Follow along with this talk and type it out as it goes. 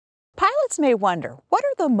Pilots may wonder, what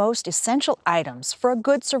are the most essential items for a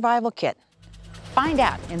good survival kit? Find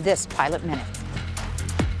out in this Pilot Minute.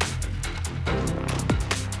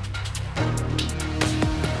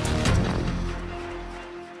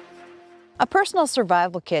 A personal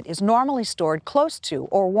survival kit is normally stored close to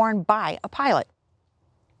or worn by a pilot.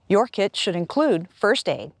 Your kit should include first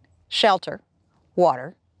aid, shelter,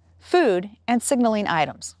 water, food, and signaling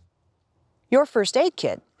items. Your first aid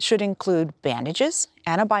kit should include bandages,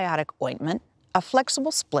 antibiotic ointment, a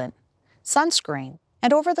flexible splint, sunscreen,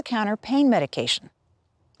 and over-the-counter pain medication.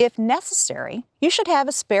 If necessary, you should have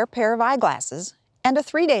a spare pair of eyeglasses and a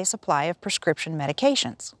 3-day supply of prescription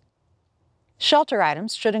medications. Shelter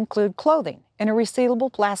items should include clothing in a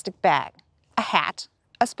resealable plastic bag, a hat,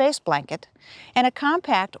 a space blanket, and a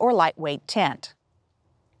compact or lightweight tent.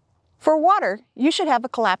 For water, you should have a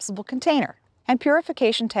collapsible container and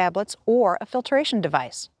purification tablets or a filtration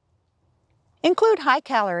device. Include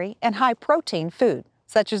high-calorie and high-protein food,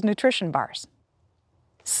 such as nutrition bars.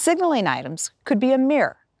 Signaling items could be a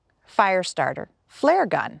mirror, fire starter, flare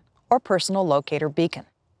gun, or personal locator beacon.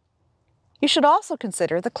 You should also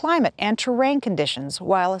consider the climate and terrain conditions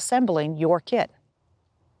while assembling your kit.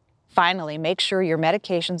 Finally, make sure your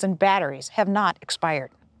medications and batteries have not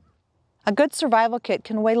expired. A good survival kit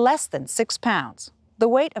can weigh less than 6 pounds, the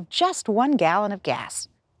weight of just 1 gallon of gas.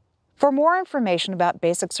 For more information about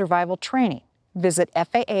basic survival training, visit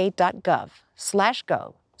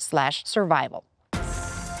faa.gov/go/survival.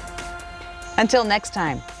 Until next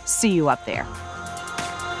time, see you up there.